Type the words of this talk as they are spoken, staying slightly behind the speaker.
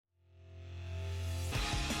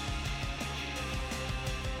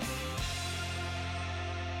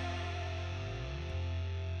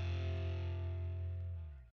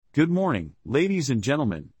Good morning, ladies and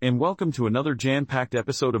gentlemen, and welcome to another jam-packed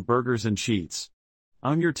episode of Burgers and Sheets.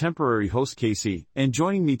 I'm your temporary host Casey, and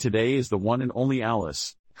joining me today is the one and only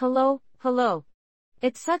Alice. Hello.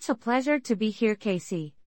 It's such a pleasure to be here,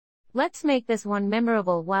 Casey. Let's make this one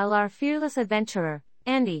memorable while our fearless adventurer,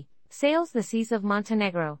 Andy, sails the seas of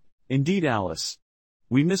Montenegro. Indeed, Alice.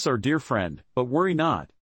 We miss our dear friend, but worry not.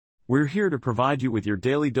 We're here to provide you with your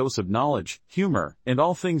daily dose of knowledge, humor, and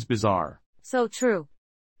all things bizarre. So true.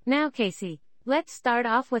 Now, Casey, let's start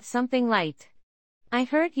off with something light. I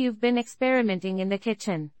heard you've been experimenting in the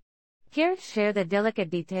kitchen. Care to share the delicate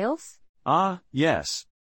details? Yes.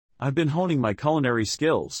 I've been honing my culinary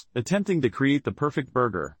skills, attempting to create the perfect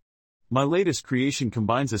burger. My latest creation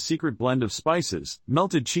combines a secret blend of spices,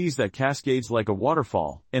 melted cheese that cascades like a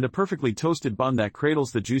waterfall, and a perfectly toasted bun that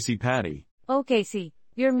cradles the juicy patty. Oh, Casey,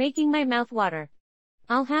 you're making my mouth water.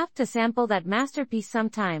 I'll have to sample that masterpiece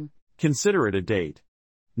sometime. Consider it a date.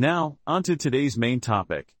 Now, on to today's main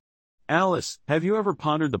topic. Alice, have you ever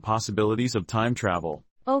pondered the possibilities of time travel?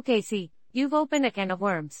 Oh, Casey, you've opened a can of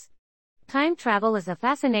worms. Time travel is a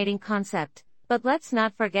fascinating concept, but let's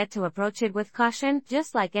not forget to approach it with caution,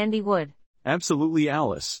 just like Andy would. Absolutely,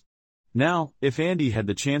 Alice. Now, if Andy had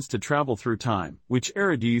the chance to travel through time, which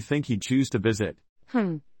era do you think he'd choose to visit?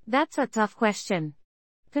 That's a tough question.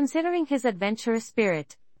 Considering his adventurous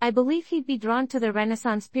spirit, I believe he'd be drawn to the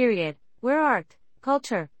Renaissance period, where art,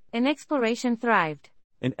 culture, and exploration thrived.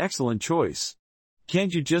 An excellent choice.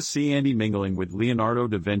 Can't you just see Andy mingling with Leonardo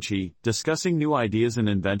da Vinci, discussing new ideas and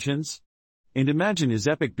inventions? And imagine his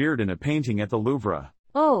epic beard in a painting at the Louvre.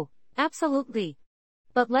 Oh, absolutely.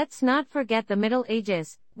 But let's not forget the Middle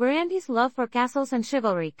Ages, where Andy's love for castles and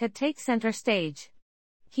chivalry could take center stage.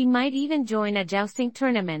 He might even join a jousting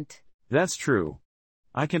tournament. That's true.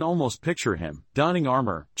 I can almost picture him, donning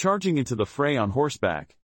armor, charging into the fray on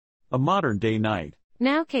horseback. A modern-day knight.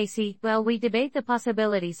 Now, Casey, while we debate the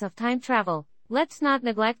possibilities of time travel, let's not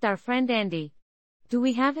neglect our friend Andy. Do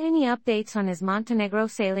we have any updates on his Montenegro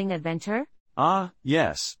sailing adventure?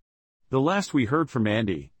 Yes. The last we heard from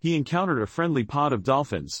Andy, he encountered a friendly pod of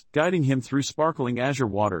dolphins, guiding him through sparkling azure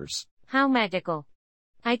waters. How magical.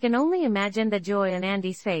 I can only imagine the joy on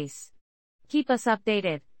Andy's face. Keep us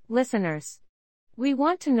updated, listeners. We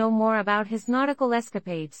want to know more about his nautical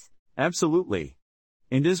escapades. Absolutely.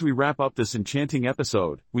 And as we wrap up this enchanting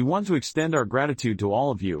episode, we want to extend our gratitude to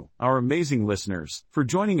all of you, our amazing listeners, for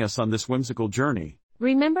joining us on this whimsical journey.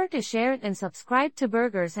 Remember to share it and subscribe to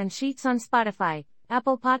Burgers and Sheets on Spotify,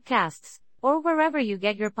 Apple Podcasts, or wherever you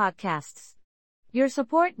get your podcasts. Your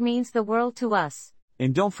support means the world to us.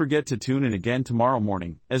 And don't forget to tune in again tomorrow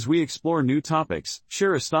morning, as we explore new topics,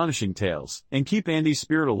 share astonishing tales, and keep Andy's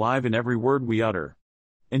spirit alive in every word we utter.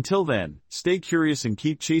 Until then, stay curious and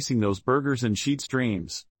keep chasing those Burgers and Sheets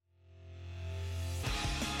dreams.